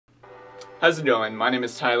How's it going? My name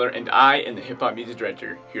is Tyler, and I am the Hip Hop Music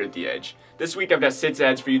Director here at The Edge. This week I've got 6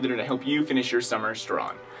 ads for you that are going to help you finish your summer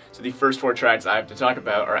strong. So the first 4 tracks I have to talk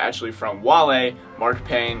about are actually from Wale, Mark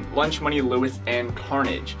Payne, Lunch Money Lewis, and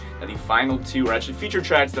Carnage. Now the final 2 are actually featured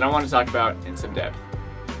tracks that I want to talk about in some depth.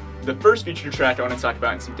 The first featured track I want to talk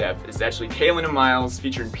about in some depth is actually Kalen and Miles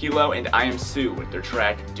featuring P-Lo and I Am Sue with their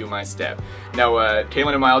track Do My Step. Now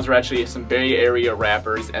Kalen and Miles are actually some Bay Area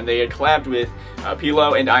rappers, and they had collabed with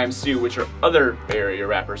P-Lo and I Am Sue, which are other Bay Area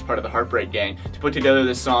rappers, part of the Heartbreak Gang, to put together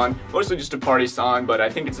this song. Mostly just a party song, but I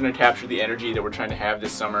think it's going to capture the energy that we're trying to have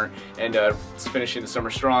this summer, and it's finishing the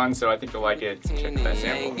summer strong, so I think you'll like it. Check that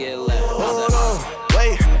sample. Hold on,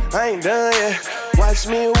 wait, I ain't done yet. Watch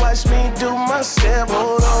me do my step.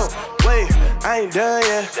 Hold on, wait, I ain't done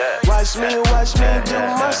yet. Watch me do my step.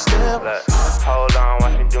 Hold on,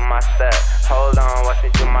 watch me do my step. Hold on, watch me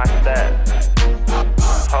do my step.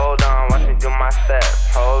 Hold on, watch me do my step.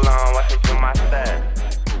 Hold on, watch me do my step.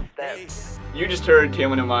 You just heard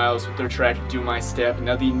Kalen and Miles with their track Do My Step.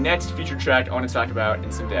 Now the next featured track I want to talk about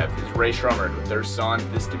in some depth is Rae Sremmurd with their song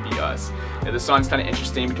This Could Be Us. Now this song's kind of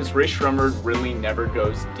interesting because Rae Sremmurd really never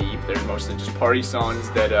goes deep. They're mostly just party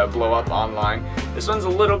songs that blow up online. This one's a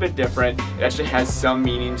little bit different. It actually has some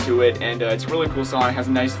meaning to it, and it's a really cool song. It has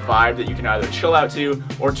a nice vibe that you can either chill out to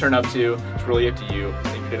or turn up to. It's really up to you. I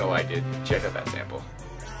think you're gonna like it. Check out that sample.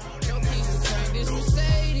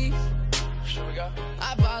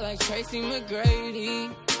 I bought like Tracy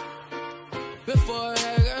McGrady before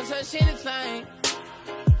that girl touched anything.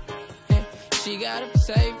 She gotta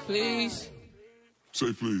say please.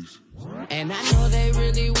 Say please. And I know they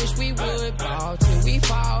really wish we would ball till we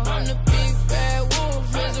fall. I'm the big bad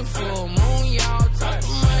wolf, it's a full moon, y'all. Toss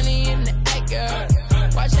the money in the air, girl.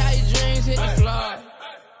 Watch how your dreams hit the floor.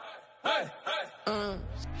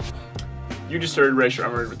 You just heard Rae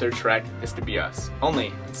Sremmurd with their track This Could Be Us, only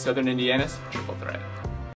in Southern Indiana's Triple Threat.